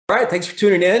All right, thanks for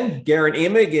tuning in. Garen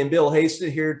Emig and Bill Haston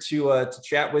here to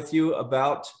chat with you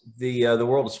about the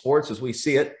world of sports as we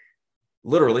see it.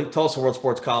 Literally, Tulsa World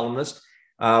Sports columnist.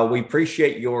 We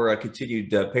appreciate your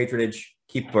continued patronage.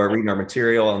 Keep reading our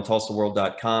material on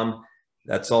tulsaworld.com.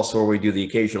 That's also where we do the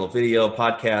occasional video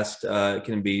podcast. It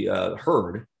can be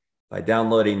heard by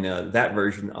downloading that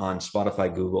version on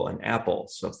Spotify, Google, and Apple.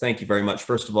 So thank you very much,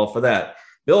 first of all, for that.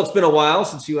 Bill, it's been a while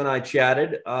since you and I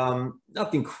chatted.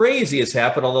 Nothing crazy has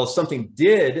happened, although something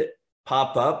did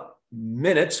pop up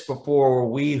minutes before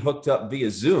we hooked up via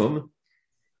Zoom.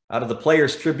 Out of the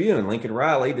Players Tribune, Lincoln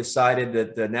Riley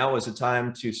decided that now was the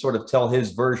time to sort of tell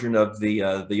his version of the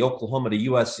Oklahoma to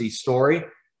USC story.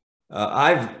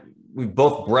 We've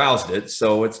both browsed it,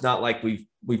 so it's not like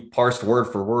we've parsed word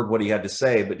for word what he had to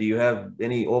say. But do you have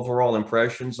any overall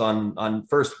impressions on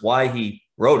first why he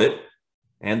wrote it,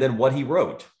 and then what he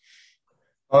wrote?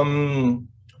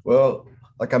 Well,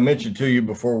 like I mentioned to you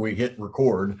before we hit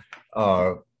record,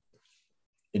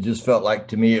 it just felt like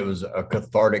to me it was a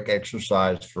cathartic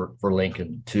exercise for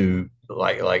Lincoln to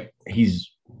like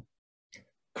he's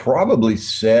probably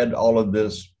said all of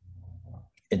this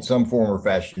in some form or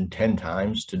fashion 10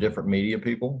 times to different media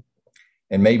people,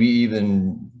 and maybe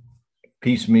even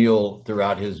piecemeal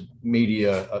throughout his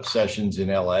media sessions in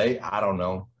LA. I don't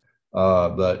know.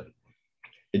 But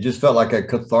it just felt like a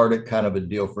cathartic kind of a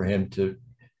deal for him to,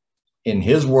 in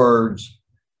his words,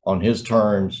 on his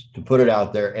terms, to put it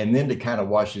out there, and then to kind of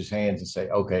wash his hands and say,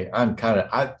 okay, I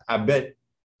bet,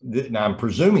 and I'm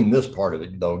presuming this part of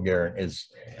it though, Garen, is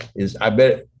I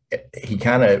bet he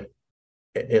kind of,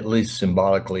 at least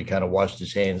symbolically, kind of washed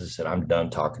his hands and said, I'm done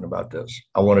talking about this.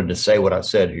 I wanted to say what I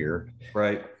said here.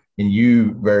 Right. And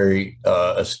you very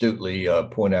astutely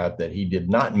point out that he did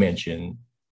not mention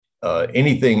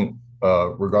anything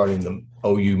regarding the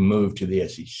OU move to the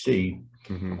SEC.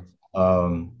 Mm-hmm.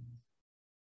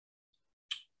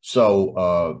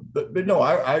 But no,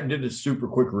 I did a super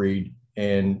quick read,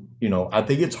 and I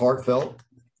think it's heartfelt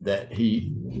that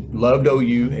he loved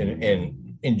OU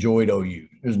and enjoyed OU.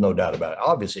 There's no doubt about it.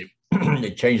 Obviously,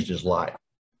 it changed his life.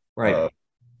 Right.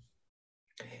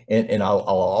 And I'll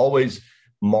always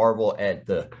marvel at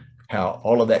how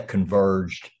all of that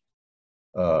converged.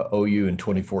 OU in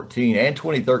 2014 and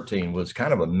 2013 was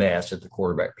kind of a mess at the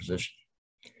quarterback position.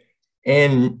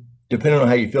 And depending on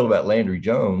how you feel about Landry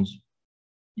Jones,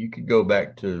 you could go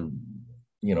back to,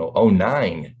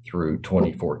 09 through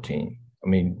 2014. I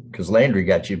mean, because Landry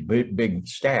got you big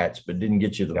stats, but didn't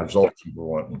get you the results you were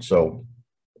wanting. So,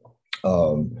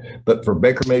 but for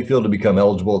Baker Mayfield to become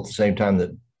eligible at the same time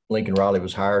that Lincoln Riley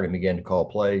was hired and began to call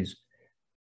plays,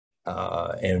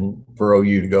 and for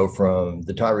OU to go from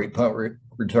the Tyreek punt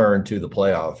return to the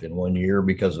playoff in 1 year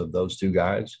because of those two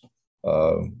guys,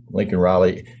 Lincoln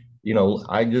Riley,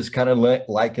 I just kind of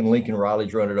liken Lincoln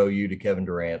Riley's run at OU to Kevin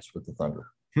Durant's with the Thunder.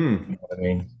 You know what I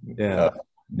mean? Yeah.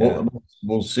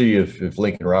 We'll see if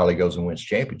Lincoln Riley goes and wins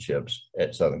championships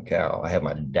at Southern Cal. I have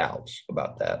my doubts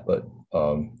about that, but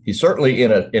he's certainly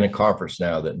in a conference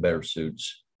now that better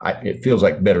suits. It feels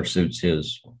like better suits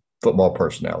his football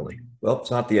personality. Well,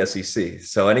 it's not the SEC.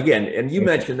 So, and again, and you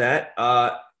mentioned that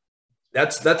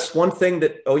that's one thing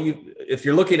that OU, if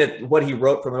you're looking at what he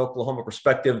wrote from an Oklahoma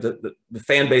perspective, the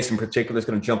fan base in particular is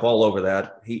going to jump all over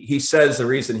that. He says the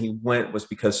reason he went was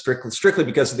because strictly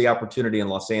because of the opportunity in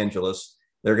Los Angeles.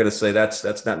 They're going to say that's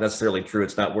not necessarily true.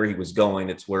 It's not where he was going.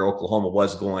 It's where Oklahoma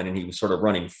was going, and he was sort of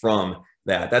running from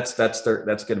that. That's going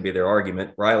to be their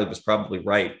argument. Riley was probably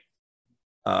right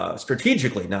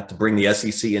strategically not to bring the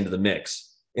SEC into the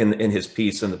mix in his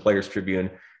piece in the Players Tribune.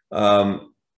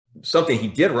 Something he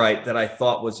did write that I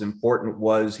thought was important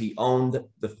was he owned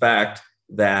the fact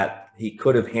that he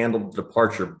could have handled the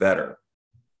departure better.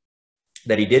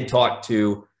 That he did talk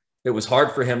to, it was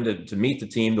hard for him to meet the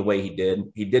team the way he did.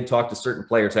 He did talk to certain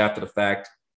players after the fact.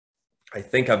 I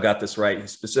think I've got this right. He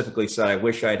specifically said, I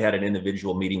wish I'd had an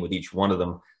individual meeting with each one of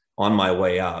them on my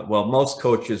way out. Well, most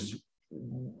coaches,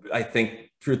 I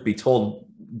think, truth be told,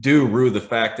 do rue the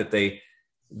fact that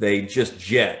they just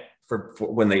jet for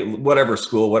when they, whatever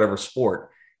school, whatever sport.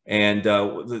 And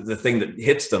the thing that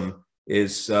hits them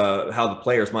is how the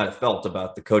players might have felt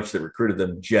about the coach that recruited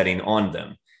them jetting on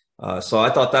them. So I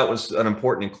thought that was an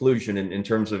important inclusion in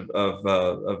terms of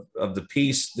the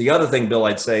piece. The other thing, Bill,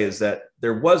 I'd say is that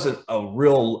there wasn't a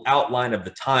real outline of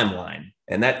the timeline,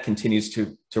 and that continues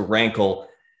to rankle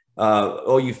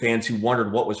OU fans who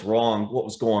wondered what was wrong, what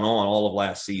was going on all of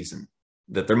last season.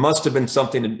 That there must have been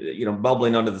something,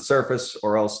 bubbling under the surface,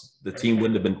 or else the team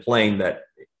wouldn't have been playing that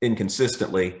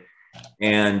inconsistently.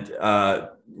 And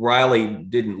Riley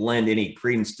didn't lend any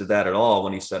credence to that at all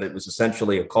when he said it was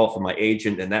essentially a call from my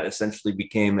agent, and that essentially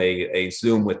became a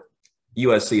Zoom with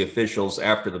USC officials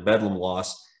after the Bedlam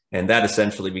loss, and that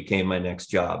essentially became my next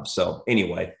job. So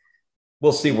anyway,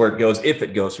 we'll see where it goes, if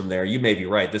it goes from there. You may be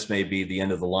right. This may be the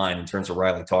end of the line in terms of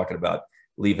Riley talking about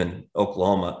leaving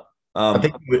Oklahoma.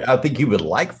 I think you would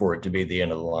like for it to be the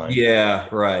end of the line. Yeah,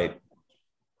 right.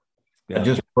 Yeah. I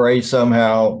just pray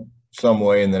somehow, some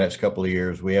way in the next couple of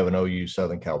years, we have an OU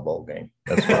Southern Cal bowl game.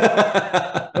 That's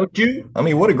fine. Don't you? I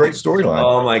mean, what a great storyline.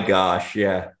 Oh my gosh.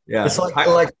 Yeah. Yeah. It's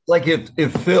like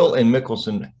if Phil and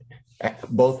Mickelson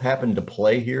both happen to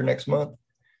play here next month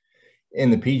in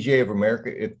the PGA of America,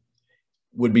 it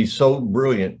would be so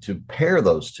brilliant to pair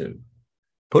those two,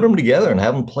 put them together and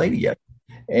have them play together.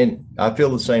 And I feel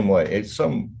the same way. It's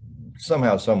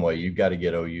somehow, some way, you've got to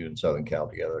get OU and Southern Cal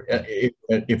together.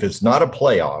 If it's not a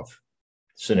playoff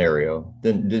scenario,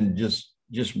 then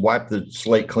just wipe the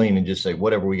slate clean and just say,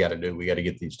 whatever we got to do, we got to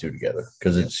get these two together,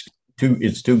 because it's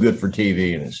too good for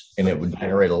TV, and it would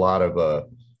generate a lot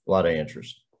of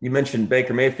interest. You mentioned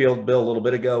Baker Mayfield, Bill, a little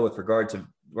bit ago with regard to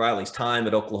Riley's time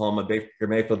at Oklahoma. Baker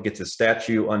Mayfield gets his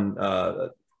statue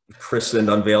christened,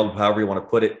 unveiled, however you want to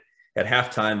put it, at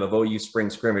halftime of OU spring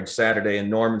scrimmage Saturday in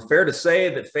Norman. Fair to say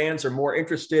that fans are more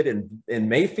interested in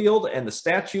Mayfield and the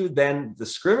statue than the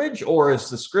scrimmage, or is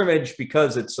the scrimmage,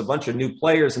 because it's a bunch of new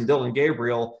players and Dillon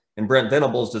Gabriel and Brent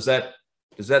Venables, does that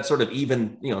sort of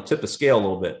even, tip the scale a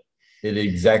little bit? It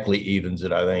exactly evens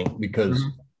it, I think, because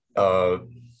I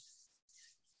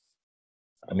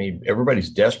mean, everybody's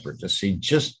desperate to see,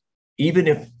 just even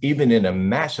in a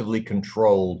massively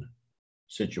controlled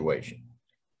situation,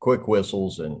 quick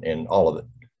whistles and all of it.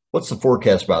 What's the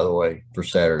forecast, by the way, for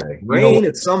Saturday? Rain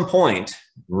at some point.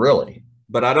 Really?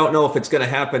 But I don't know if it's going to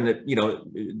happen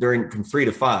from 3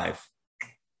 to 5.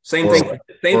 Same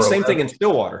thing in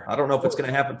Stillwater. I don't know if it's going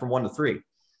to happen from 1 to 3.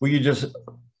 Well,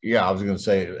 I was going to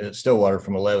say it's Stillwater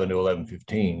from 11 to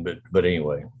 11:15, but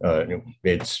anyway,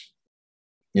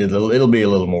 it'll be a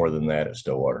little more than that at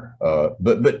Stillwater.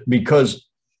 But because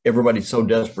everybody's so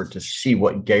desperate to see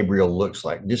what Gabriel looks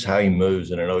like, just how he moves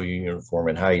in an OU uniform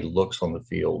and how he looks on the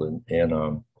field,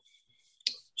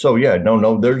 so yeah,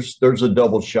 no, there's a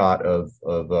double shot of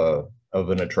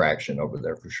an attraction over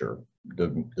there for sure.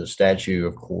 The statue,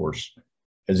 of course.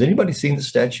 Has anybody seen the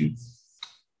statue?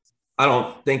 I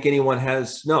don't think anyone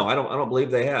has. No, I don't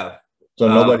believe they have. So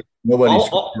nobody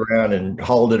around and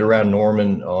hauled it around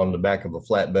Norman on the back of a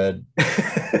flatbed.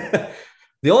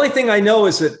 The only thing I know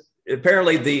is that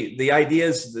apparently the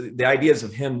ideas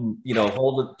of him,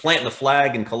 planting the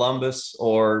flag in Columbus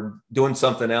or doing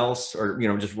something else, or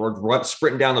just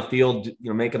sprinting down the field,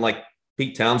 making like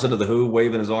Pete Townsend of the Who,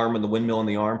 waving his arm and the windmill in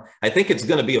the arm. I think it's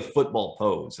going to be a football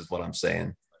pose, is what I'm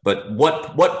saying. But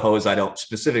what pose?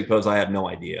 Specific pose, I have no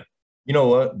idea. You know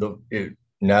what?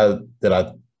 Now that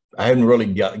I haven't really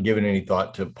given any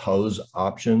thought to pose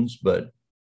options, but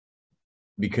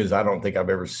because I don't think I've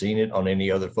ever seen it on any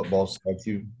other football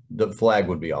statue, the flag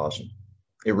would be awesome.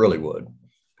 It really would.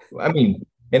 I mean,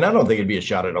 and I don't think it'd be a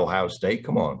shot at Ohio State.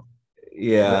 Come on.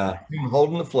 Yeah.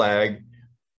 Holding the flag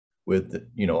with,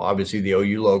 obviously the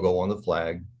OU logo on the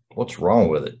flag. What's wrong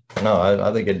with it? No,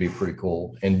 I think it'd be pretty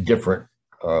cool and different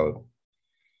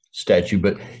statue.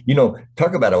 But,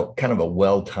 talk about a kind of a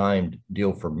well-timed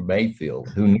deal for Mayfield,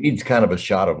 who needs kind of a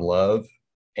shot of love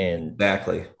and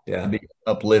exactly, yeah, be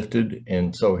uplifted.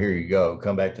 And so here you go,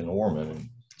 come back to Norman. And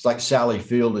it's like Sally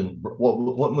Field and what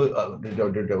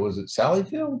was it? Sally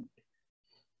Field?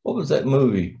 What was that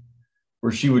movie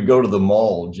where she would go to the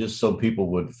mall just so people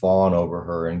would fawn over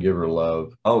her and give her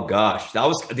love? Oh gosh, I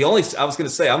was going to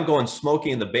say, I'm going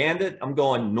Smokey and the Bandit. I'm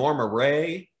going Norma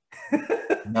Ray.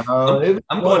 No,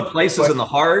 I'm going Places in the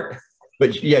Heart.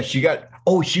 But yeah,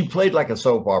 she played like a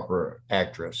soap opera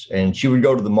actress, and she would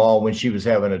go to the mall when she was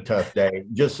having a tough day,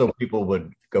 just so people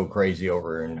would go crazy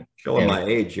over her and showing my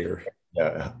age here.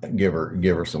 Give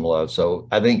her some love. So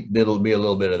I think it'll be a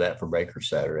little bit of that for Baker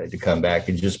Saturday, to come back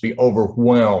and just be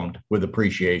overwhelmed with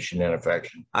appreciation and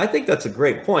affection. I think that's a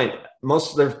great point.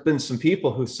 There's been some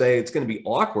people who say it's going to be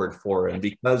awkward for him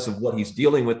because of what he's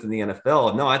dealing with in the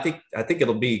NFL. No, I think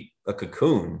it'll be a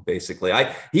cocoon, basically.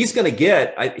 He's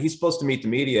supposed to meet the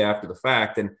media after the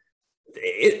fact, and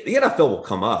the NFL will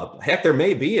come up. Heck, there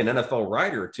may be an NFL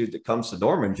writer or two that comes to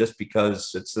Norman just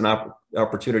because it's an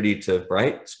opportunity to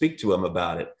speak to him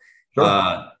about it.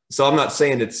 Sure. So I'm not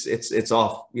saying it's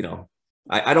off.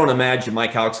 I don't imagine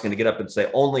Mike Houck's going to get up and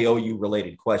say only OU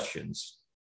related questions.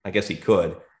 I guess he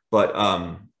could, but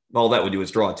all that would do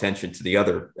is draw attention to the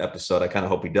other episode. I kind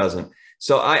of hope he doesn't.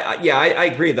 So I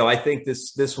agree though. I think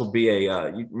this will be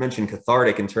you mentioned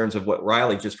cathartic in terms of what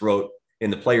Riley just wrote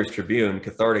in the Players Tribune,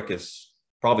 cathartic is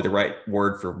probably the right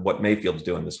word for what Mayfield's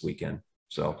doing this weekend.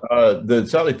 So the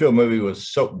Sally Field movie was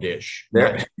Soap Dish,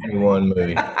 yeah. 1991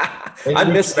 movie. I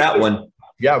missed that one.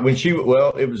 Yeah,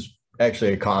 it was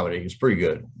actually a comedy. It's pretty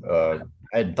good. I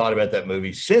hadn't thought about that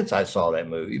movie since I saw that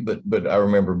movie, but I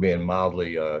remember being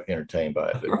mildly entertained by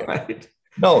it. Right.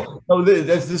 No,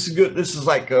 this is good. This is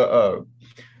like it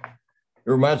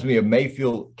reminds me of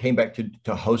Mayfield came back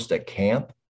to host a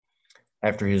camp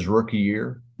after his rookie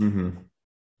year, mm-hmm.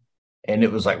 and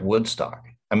it was like Woodstock.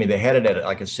 I mean, they had it at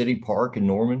like a city park in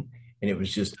Norman, and it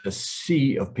was just a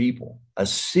sea of people.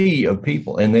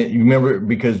 And then you remember,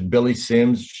 because Billy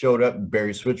Sims showed up,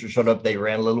 Barry Switzer showed up, they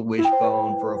ran a little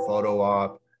wishbone for a photo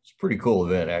op. It's a pretty cool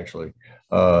event, actually.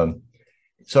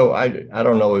 So I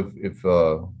don't know if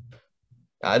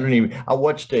I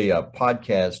watched a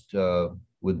podcast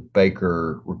with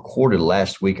Baker recorded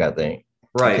last week, I think.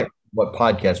 Right. What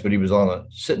podcast, but he was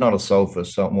sitting on a sofa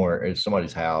somewhere at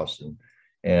somebody's house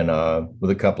and with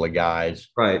a couple of guys.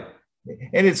 Right.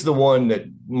 And it's the one that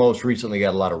most recently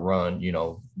got a lot of run,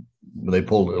 they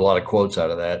pulled a lot of quotes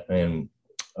out of that, and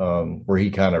where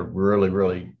he kind of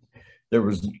really, there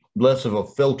was less of a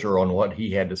filter on what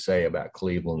he had to say about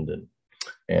Cleveland.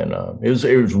 And it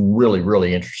was really,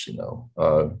 really interesting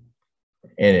though.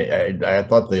 And I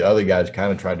thought the other guys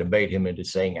kind of tried to bait him into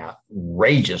saying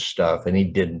outrageous stuff, and he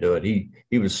didn't do it.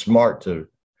 He was smart to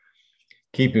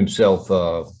keep himself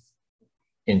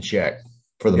in check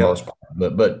for the most part.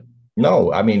 But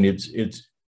no, I mean, it's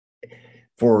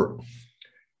for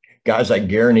guys like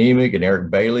Garen Emick and Eric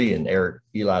Bailey and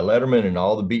Eli Letterman and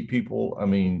all the beat people. I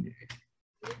mean,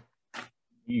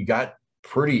 you got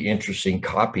pretty interesting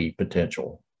copy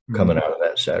potential coming out of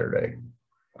that Saturday.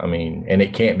 I mean, and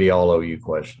it can't be all OU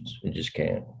questions. It just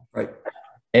can't. Right.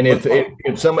 And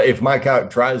if Mike Houck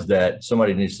tries that,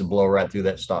 somebody needs to blow right through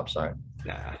that stop sign.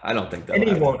 Nah, I don't think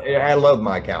that. I love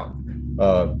Mike Houck.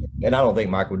 And I don't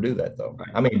think Mike would do that though. Right.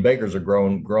 I mean, Baker's a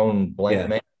grown blank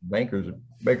man. Baker's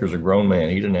a grown man.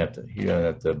 He doesn't have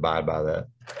to abide by that.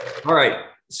 All right,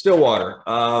 Stillwater.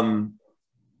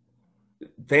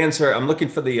 Fans are. I'm looking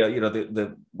for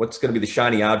the what's going to be the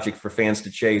shiny object for fans to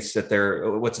chase at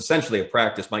what's essentially a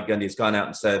practice. Mike Gundy has gone out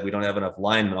and said we don't have enough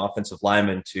offensive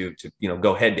linemen to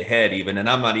go head to head even, and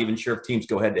I'm not even sure if teams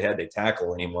go head to head they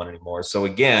tackle anyone anymore. So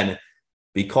again,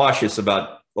 be cautious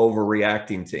about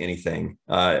overreacting to anything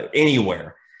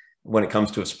anywhere when it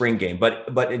comes to a spring game. But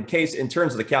in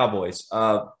terms of the Cowboys,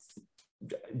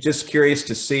 just curious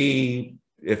to see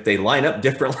if they line up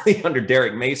differently under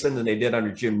Derek Mason than they did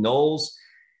under Jim Knowles.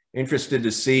 Interested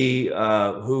to see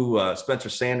who Spencer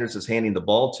Sanders is handing the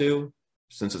ball to,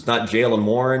 since it's not Jaylen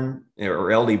Warren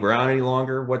or LD Brown any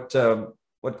longer.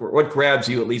 What grabs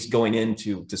you at least going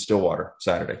into Stillwater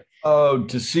Saturday?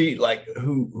 To see like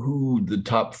who the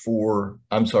top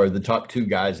two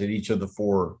guys at each of the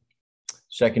four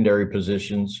secondary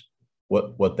positions,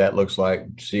 what that looks like,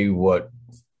 see what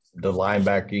the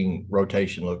linebacking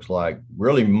rotation looks like.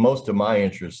 Really, most of my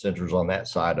interest centers on that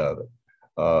side of it.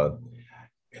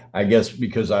 I guess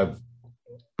because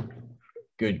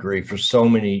good grief, for so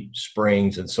many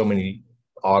springs and so many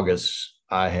Augusts,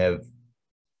 I have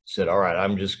said, all right,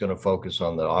 I'm just going to focus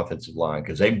on the offensive line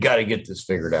because they've got to get this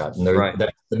figured out. And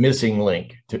that's the missing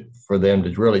link for them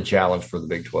to really challenge for the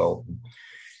Big 12.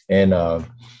 And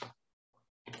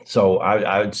so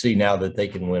I would see now that they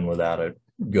can win without a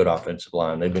good offensive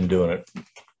line. They've been doing it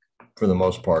for the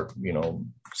most part,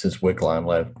 since Wickline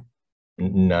left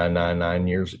 9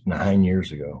 years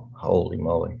ago. Holy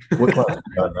moly. Wickline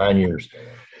about 9 years.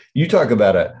 You talk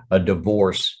about a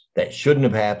divorce that shouldn't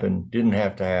have happened, didn't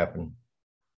have to happen.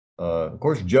 Of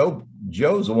course,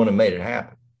 Joe's the one that made it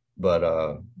happen,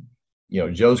 but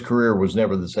Joe's career was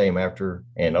never the same after,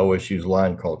 and OSU's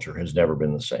line culture has never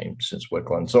been the same since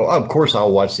Wickline. So of course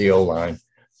I'll watch the O-line,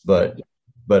 but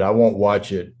I won't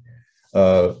watch it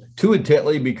too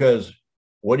intently, because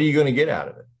what are you going to get out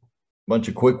of it? A bunch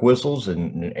of quick whistles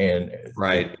and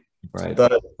right.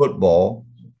 Football.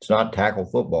 It's not tackle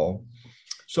football.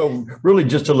 So really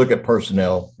just to look at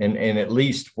personnel and at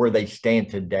least where they stand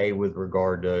today with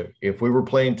regard to, if we were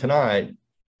playing tonight,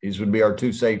 these would be our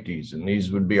two safeties and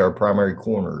these would be our primary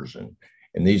corners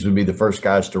and these would be the first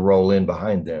guys to roll in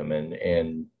behind them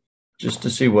and just to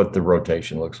see what the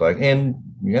rotation looks like. And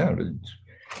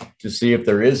to see if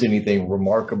there is anything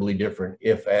remarkably different,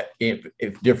 if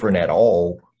different at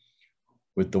all,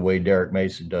 with the way Derek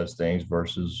Mason does things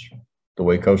versus the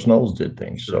way Coach Knowles did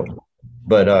things. So,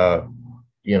 but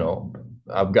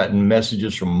I've gotten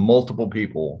messages from multiple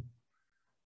people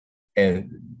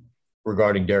and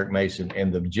regarding Derek Mason,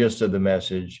 and the gist of the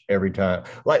message every time,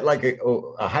 like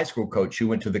a high school coach who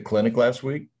went to the clinic last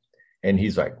week, And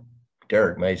he's like,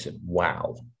 Derek Mason,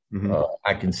 wow. Mm-hmm.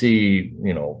 I can see,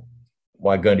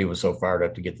 why Gundy was so fired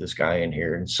up to get this guy in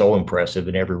here, and so impressive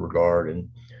in every regard. And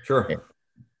Sure.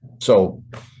 So,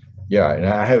 yeah, and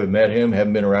I haven't met him,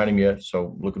 haven't been around him yet.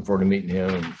 So looking forward to meeting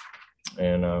him.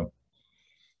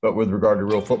 But with regard to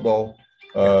real football,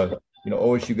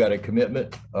 OSU got a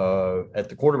commitment at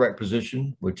the quarterback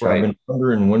position, which I've been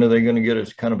wondering, when are they going to get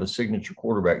us kind of a signature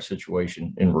quarterback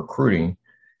situation in recruiting?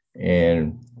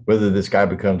 And whether this guy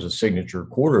becomes a signature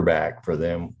quarterback for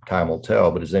them, time will tell.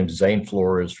 But his name's Zane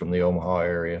Flores from the Omaha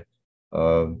area.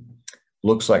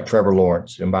 Looks like Trevor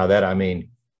Lawrence. And by that, I mean,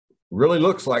 really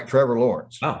looks like Trevor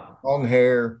Lawrence. Oh. Long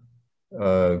hair,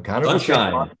 kind of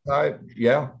sunshine type.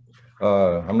 Yeah.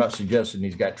 I'm not suggesting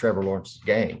he's got Trevor Lawrence's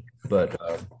game, but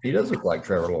he does look like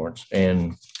Trevor Lawrence.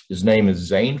 And his name is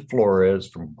Zane Flores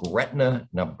from Gretna,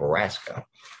 Nebraska,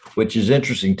 which is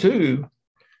interesting too,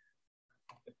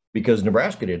 because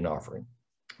Nebraska didn't offer him,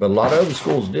 but a lot of other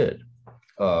schools did.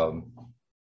 And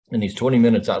he's 20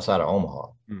 minutes outside of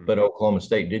Omaha, but Oklahoma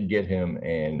State did get him,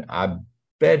 and I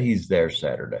bet he's there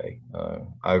Saturday.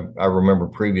 I remember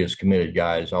previous committed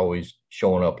guys always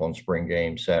showing up on spring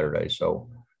games Saturday. So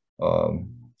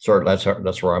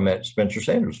that's where I met Spencer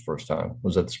Sanders the first time,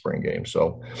 was at the spring game.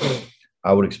 So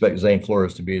I would expect Zane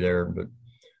Flores to be there. But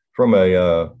from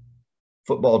a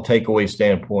football takeaway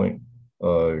standpoint,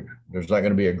 there's not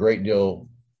going to be a great deal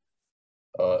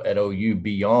at OU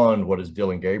beyond what does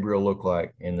Dylan Gabriel look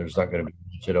like, and there's not going to be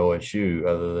much at OSU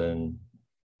other than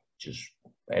just,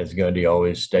 as Gundy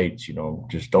always states,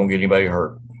 just don't get anybody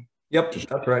hurt. Yep,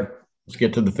 that's right. Let's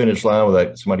get to the finish line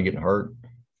without somebody getting hurt,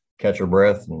 catch our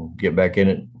breath, and get back in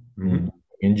it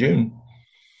in June.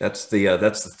 That's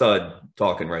the thud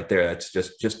talking right there. That's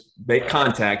just make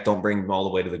contact. Don't bring them all the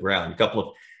way to the ground. A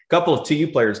couple of TU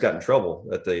players got in trouble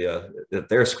at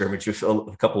their scrimmage a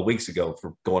couple of weeks ago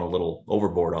for going a little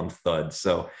overboard on thud.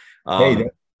 So hey,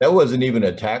 that wasn't even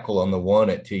a tackle on the one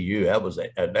at TU. That was a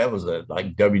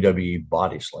like WWE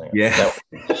body slam. Yeah.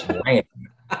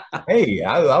 Hey,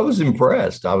 I was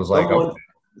impressed. I was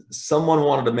someone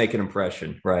wanted to make an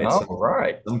impression, right? Oh,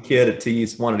 right. Some kid at TU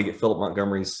wanted to get Philip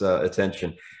Montgomery's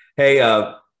attention. Hey,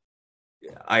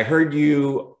 I heard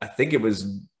you. I think it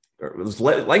was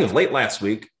late last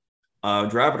week.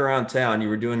 Driving around town, you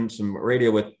were doing some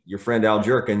radio with your friend Al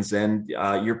Jerkins, and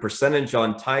your percentage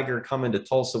on Tiger coming to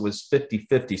Tulsa was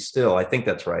 50-50 still. I think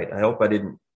that's right. I hope I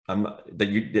didn't.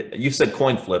 You said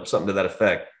coin flip, something to that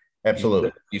effect.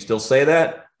 Absolutely. You still say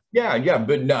that? Yeah,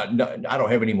 but no, I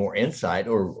don't have any more insight,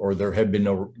 or there have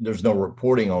been there's no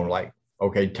reporting on like,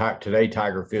 okay, today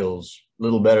Tiger feels a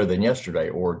little better than yesterday,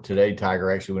 or today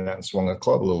Tiger actually went out and swung a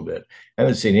club a little bit. I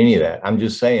haven't seen any of that. I'm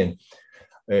just saying.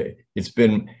 It's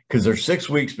been, because there's 6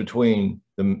 weeks between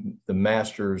the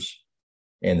Masters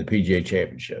and the PGA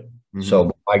Championship. Mm-hmm.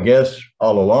 So I guess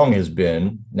all along has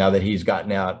been, now that he's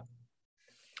gotten out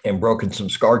and broken some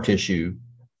scar tissue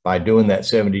by doing that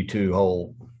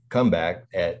 72-hole comeback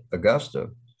at Augusta,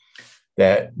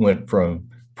 that went from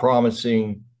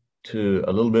promising to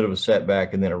a little bit of a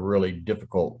setback and then a really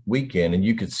difficult weekend. And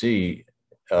you could see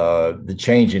the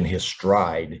change in his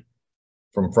stride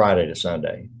from Friday to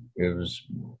Sunday. It was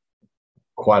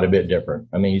quite a bit different.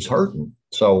 I mean, he's hurting.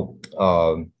 So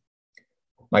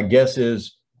my guess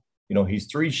is, he's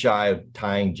 3 shy of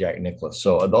tying Jack Nicklaus.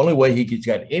 So the only way he's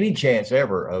got any chance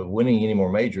ever of winning any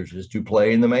more majors is to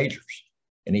play in the majors.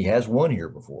 And he has won here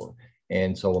before.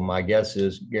 And so my guess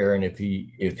is, Garen, if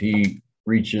he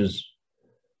reaches,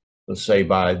 let's say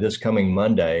by this coming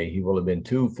Monday, he will have been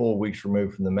 2 full weeks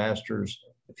removed from the Masters.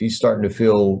 If he's starting to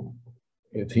feel,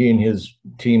 if he and his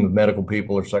team of medical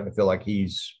people are starting to feel like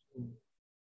he's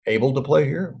able to play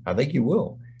here, I think he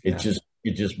will. It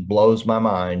just blows my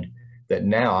mind that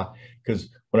now, because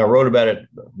when I wrote about it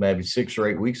maybe 6 or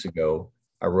 8 weeks ago,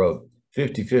 I wrote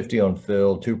 50-50 on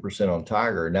Phil, 2% on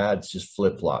Tiger. Now it's just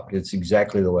flip-flopped. It's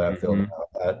exactly the way I feel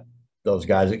about those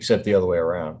guys, except the other way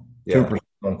around. 2%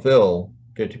 on Phil,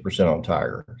 50% on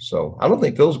Tiger. So I don't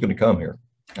think Phil's going to come here.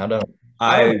 I don't.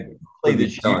 I play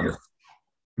this year.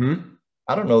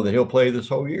 I don't know that he'll play this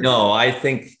whole year. No, I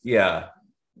think, yeah.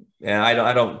 And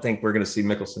I don't think we're going to see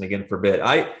Mickelson again for a bit.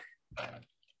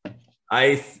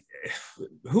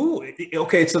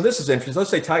 Okay, so this is interesting.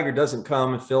 Let's say Tiger doesn't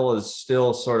come and Phil is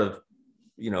still sort of,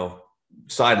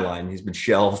 sideline. He's been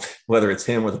shelved, whether it's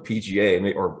him or the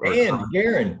PGA or and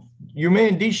Garen, your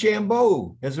man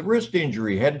DeChambeau has a wrist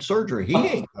injury, had surgery. He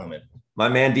ain't coming. My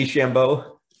man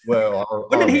DeChambeau. Well,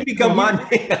 when did he become my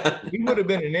man? He would have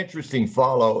been an interesting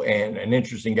follow and an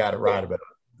interesting guy to write about.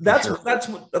 That's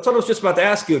what I was just about to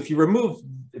ask you. If you move,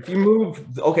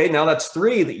 okay, now that's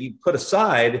 3 that you put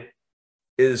aside.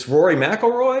 is Rory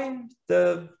McIlroy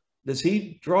does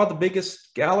he draw the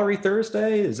biggest gallery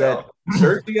Thursday? Is that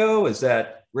Sergio? Is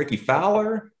that Ricky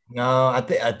Fowler? No, I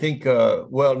think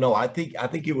well, no, I think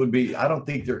it would be. I don't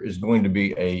think there is going to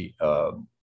be a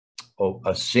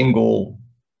single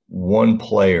one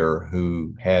player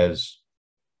who has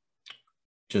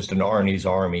just an Arnie's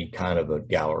Army kind of a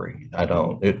gallery.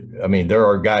 I mean, there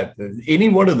are guys, any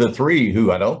one of the three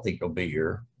who I don't think will be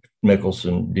here,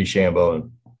 Mickelson, DeChambeau,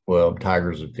 and well,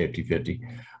 Tiger's at 50-50.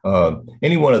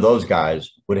 Any one of those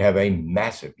guys would have a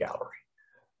massive gallery.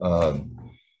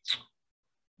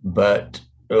 But,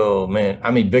 oh man,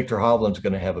 I mean, Victor Hovland's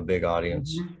going to have a big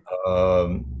audience.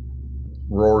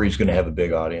 Rory's going to have a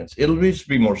big audience. It'll just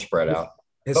be more spread out.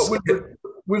 But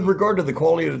with regard to the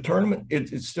quality of the tournament,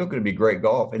 it's still going to be great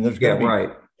golf. And there's going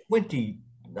to be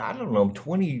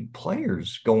 20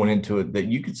 players going into it that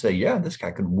you could say, yeah, this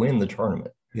guy could win the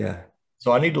tournament. Yeah.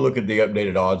 So I need to look at the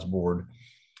updated odds board.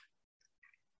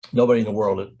 Nobody in the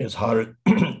world is hotter.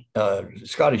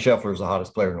 Scotty Scheffler is the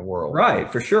hottest player in the world.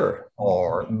 Right, for sure.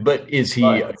 But is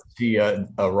he, a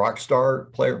rock star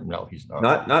player? No, he's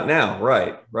not. Not now.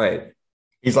 Right.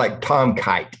 He's like Tom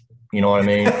Kite. You know what I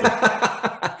mean?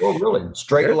 Well, really,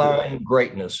 straight line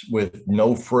greatness with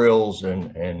no frills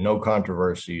and no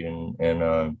controversy.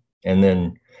 And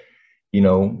then, you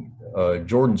know,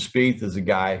 Jordan Spieth is a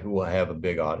guy who will have a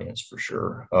big audience for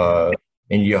sure.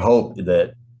 And you hope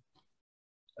that,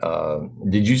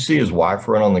 did you see his wife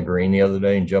run on the green the other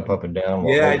day and jump up and down?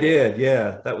 Yeah, I did.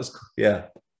 Yeah, that was, yeah,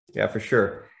 for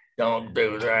sure. Don't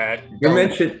do that.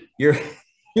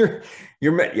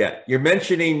 You're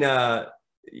mentioning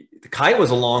Kite was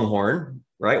a Longhorn,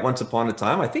 right? Once upon a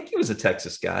time. I think he was a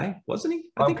Texas guy, wasn't he?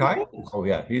 I think Kite? Oh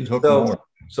yeah, he's hooked.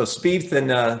 So Spieth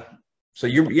and so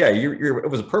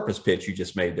it was a purpose pitch you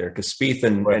just made there, because Spieth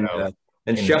and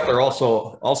Scheffler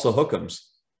also hook'ems.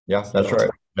 Yeah, that's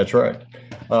right. That's right.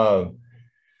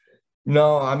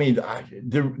 No, I mean,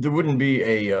 there wouldn't be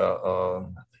a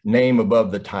name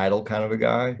above the title kind of a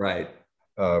guy, right?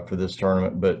 For this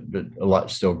tournament, but a lot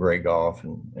still great golf,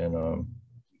 and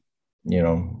you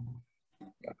know,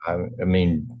 I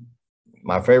mean,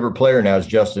 my favorite player now is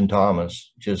Justin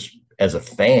Thomas. Just as a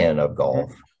fan of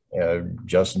golf,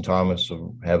 Justin Thomas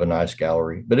will have a nice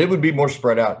gallery, but it would be more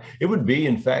spread out. It would be,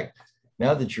 in fact.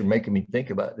 Now that you're making me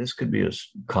think about it, this could be a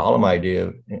column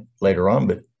idea later on,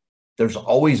 but there's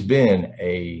always been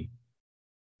a,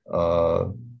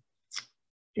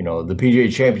 you know, the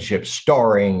PGA Championship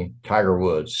starring Tiger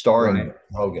Woods, starring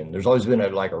Hogan. There's always been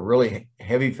a really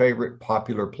heavy favorite,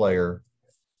 popular player.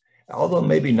 Although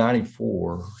maybe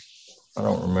 94, I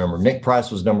don't remember. Nick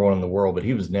Price was number one in the world, but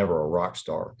he was never a rock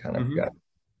star kind of guy.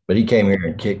 But he came here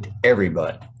and kicked every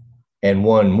butt and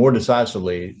won more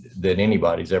decisively than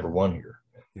anybody's ever won here.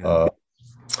 Yeah.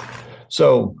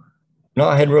 So, no,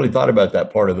 I hadn't really thought about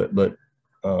that part of it, but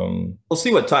we'll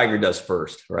see what Tiger does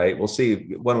first, right? We'll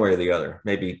see one way or the other,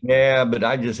 maybe. Yeah, but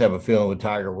I just have a feeling with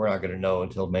Tiger, we're not going to know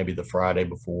until maybe the Friday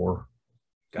before.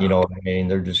 You know what I mean?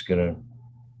 They're just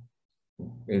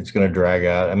it's going to drag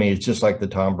out. I mean, it's just like the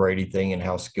Tom Brady thing and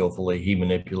how skillfully he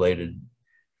manipulated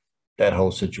that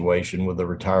whole situation with a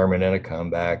retirement and a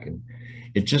comeback. And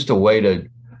it's just a way to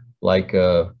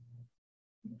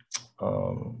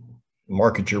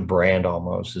market your brand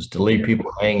almost, is to leave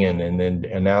people hanging and then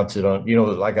announce it on, you know,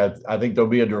 like I think there'll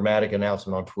be a dramatic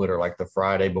announcement on Twitter, like the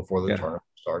Friday before the tournament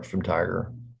starts from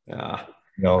Tiger. Yeah.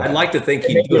 You know, I'd like to think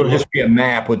it'll just be a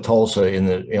map with Tulsa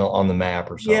on the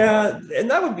map or something. Yeah.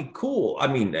 And that would be cool. I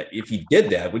mean, if he did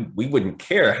that, we wouldn't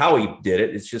care how he did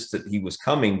it. It's just that he was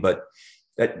coming, but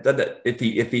that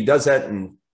if he does that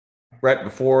and right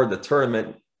before the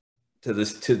tournament, to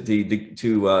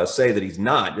say that he's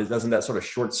not, doesn't that sort of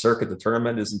short circuit the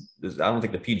tournament? I don't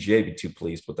think the PGA would be too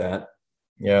pleased with that.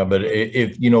 Yeah, but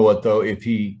if you know what though, if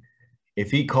he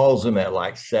calls them at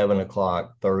like 7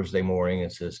 o'clock Thursday morning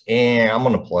and says, I'm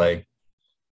going to play,"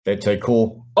 they'd say,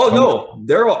 "Cool." Oh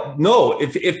no,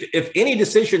 if any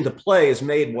decision to play is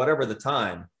made, whatever the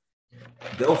time,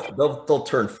 they'll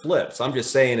turn flips. I'm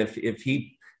just saying if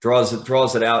he draws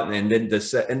it out and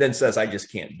then says, "I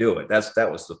just can't do it."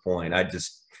 That was the point. I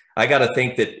got to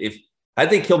think that I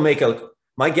think he'll make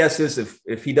my guess is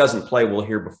if he doesn't play, we'll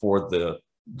hear before the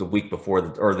week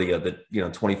before or the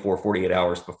 24, 48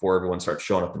 hours before everyone starts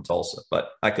showing up in Tulsa, but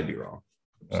I could be wrong.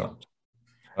 So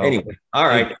anyway, all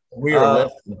right. We are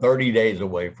less than 30 days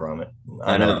away from it.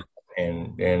 I know.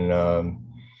 And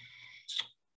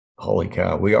holy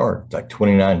cow, we are. It's like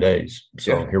 29 days.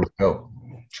 So here we go.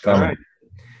 It's coming. All right.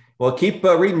 Well, keep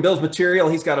reading Bill's material.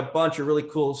 He's got a bunch of really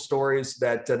cool stories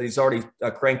that he's already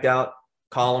cranked out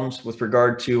columns with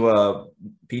regard to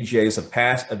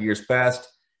PGAs of years past.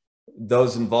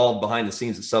 those involved behind the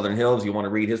scenes at Southern Hills, you want to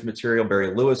read his material.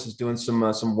 Barry Lewis is doing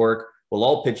some work. We'll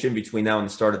all pitch in between now and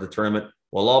the start of the tournament.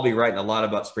 We'll all be writing a lot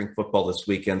about spring football this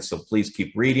weekend. So please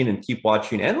keep reading and keep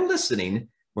watching and listening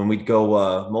when we go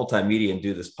multimedia and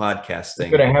do this podcast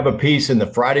thing. We're going to have a piece in the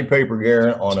Friday paper,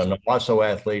 Garen, on an Owasso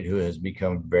athlete who has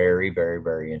become very, very,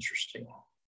 very interesting.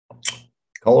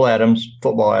 Cole Adams,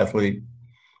 football athlete,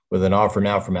 with an offer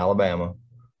now from Alabama.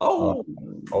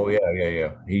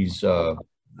 Yeah. He's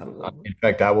in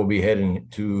fact, I will be heading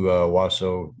to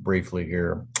Owasso briefly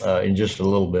here in just a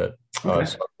little bit. So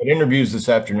interviews this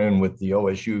afternoon with the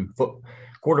OSU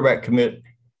quarterback commit,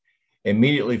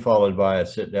 immediately followed by a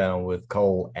sit down with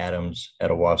Cole Adams at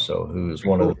Owasso, who is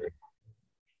one of the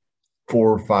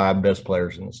 4 or 5 best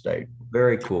players in the state.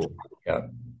 Very cool. Yeah.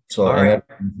 So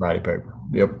Friday paper.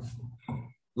 Yep.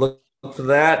 Look for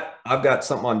that. I've got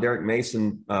something on Derek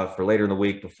Mason for later in the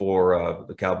week before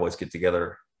the Cowboys get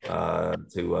together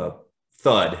to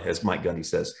thud, as Mike Gundy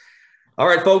says. All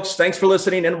right, folks, thanks for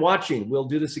listening and watching. We'll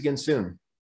do this again soon.